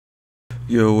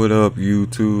Yo, what up,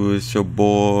 YouTube? It's your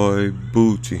boy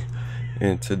Boochie.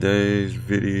 In today's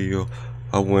video,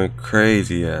 I went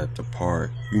crazy at the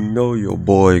park. You know your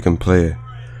boy can play.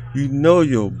 You know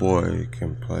your boy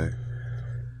can play.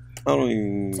 I don't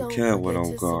even care what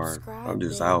I'm guard. I'm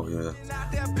just out here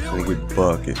trying to get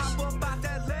buckets.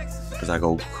 Cause I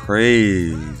go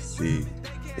crazy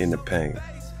in the paint.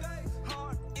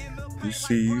 You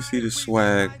see the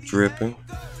swag dripping.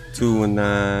 2 and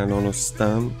 9 on a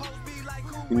stump.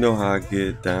 You know how I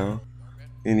get down.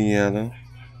 Indiana.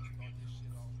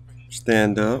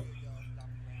 Stand up.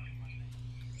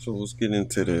 So let's get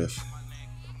into this.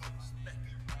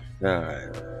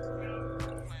 Alright.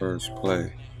 First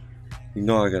play. You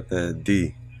know I got that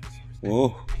D.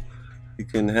 Whoa. He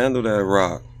couldn't handle that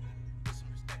rock.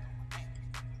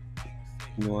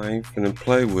 You know I ain't finna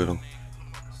play with him.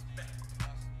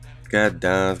 Got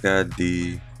dimes, got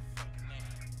D.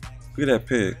 Look at that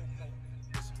pick.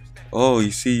 Oh,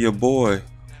 you see your boy.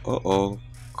 Uh-oh.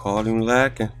 Caught him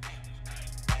lacking.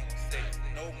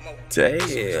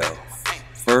 Damn.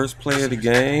 First play of the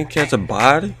game. Catch a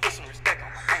body.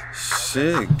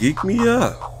 Shit. Geek me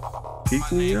up. Geek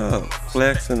me up.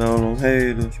 Flexing on them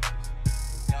haters.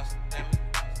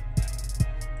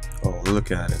 Oh, look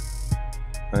at it.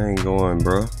 I ain't going,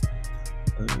 bro.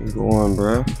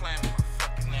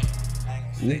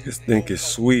 Niggas think it's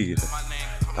sweet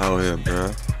out here,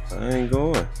 bro. I ain't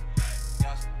going.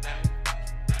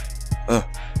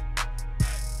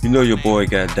 You know your boy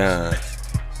got dimes.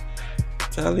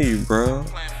 I'm telling you, bro.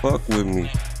 Fuck with me.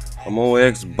 I'm on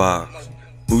Xbox.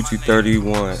 Boochie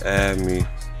 31. Add me.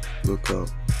 Look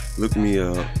me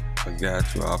up. I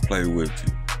got you. I'll play with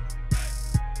you.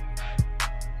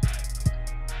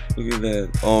 Look at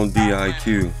that on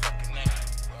DIQ.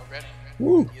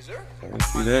 Woo. I didn't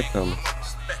see that coming.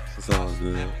 It's all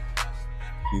good.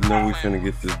 You know we finna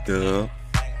get this dub.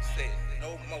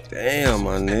 Damn,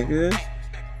 my nigga.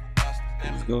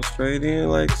 Just go straight in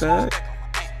like that.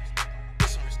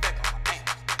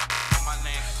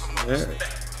 Yeah.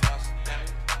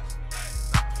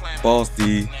 Boss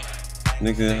D.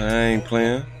 Nigga, I ain't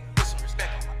playing.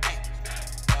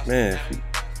 Man,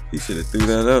 he should have threw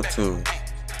that up to him.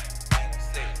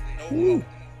 Woo.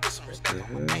 What the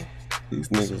hell? These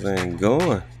niggas ain't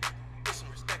going.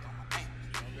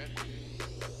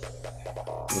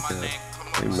 Look at it.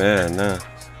 They mad now.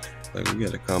 Like, we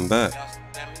gotta come back.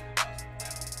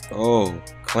 Oh,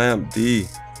 Clamp D.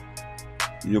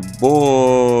 Your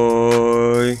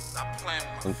boy.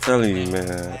 I'm telling you,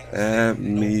 man. Add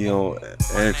me on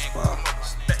Xbox.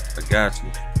 I got you.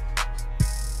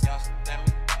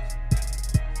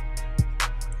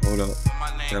 Hold up.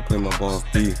 Gotta play my boss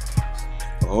D.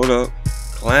 Hold up.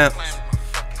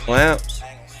 Clamps.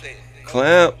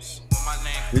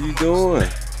 What you doing?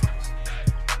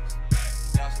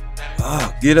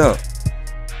 Get up.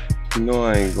 You know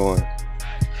I ain't going.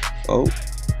 Oh,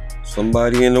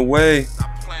 somebody in the way.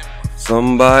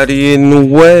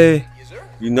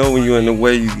 You know when you in the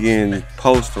way, you getting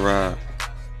posterized.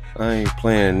 I ain't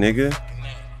playing, nigga.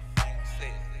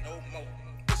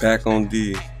 Back on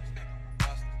D.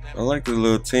 I like the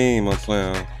little team I'm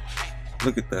playing.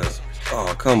 Look at that.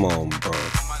 Oh, come on, bro.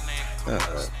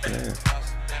 God damn.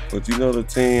 But you know the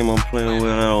team I'm playing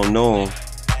with, I don't know them.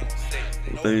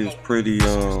 They was pretty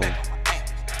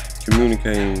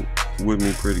communicating with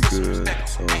me pretty good,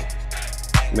 so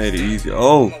made it easy.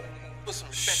 Oh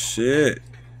shit,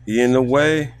 he in the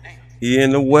way.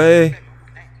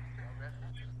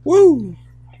 Woo.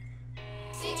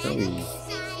 Telling you.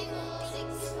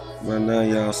 Right now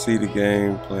y'all see the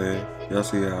gameplay. Y'all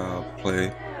see how I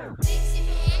play.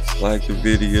 Like the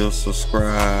video,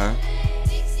 subscribe.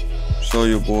 Show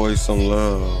your boys some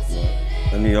love,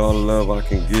 man. I need all the love I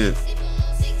can get.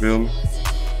 Feel me?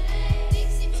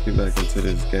 Let's get back into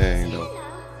this game though.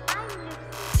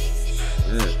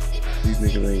 Shit. These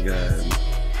niggas ain't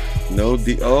got no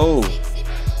D. Oh!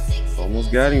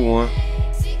 Almost got him one.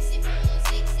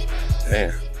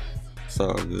 Damn. It's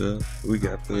all good. We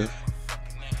got this.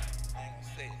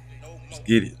 Let's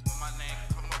get it.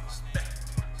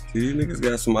 See, these niggas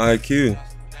got some IQ.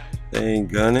 They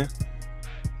ain't gunning.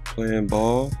 Playing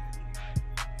ball.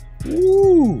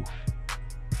 Woo!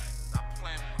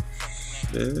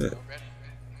 Shit.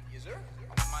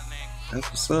 That's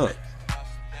what's up.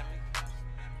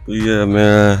 But yeah,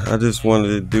 man, I just wanted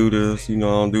to do this. You know,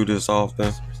 I don't do this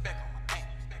often.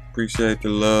 Appreciate the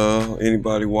love.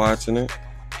 Anybody watching it.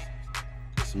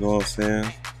 You know what I'm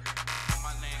saying?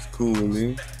 It's cool with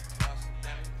me.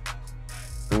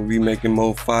 We'll be making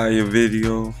more fire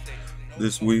video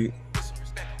this week.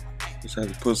 Just had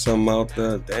to put something out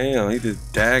there. Damn, he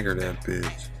just daggered that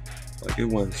bitch. Like it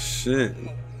wasn't shit.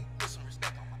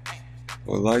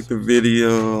 Well, like the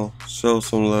video, show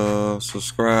some love,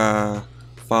 subscribe,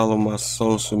 follow my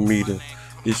social media.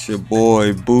 It's your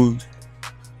boy Boo,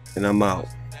 and I'm out.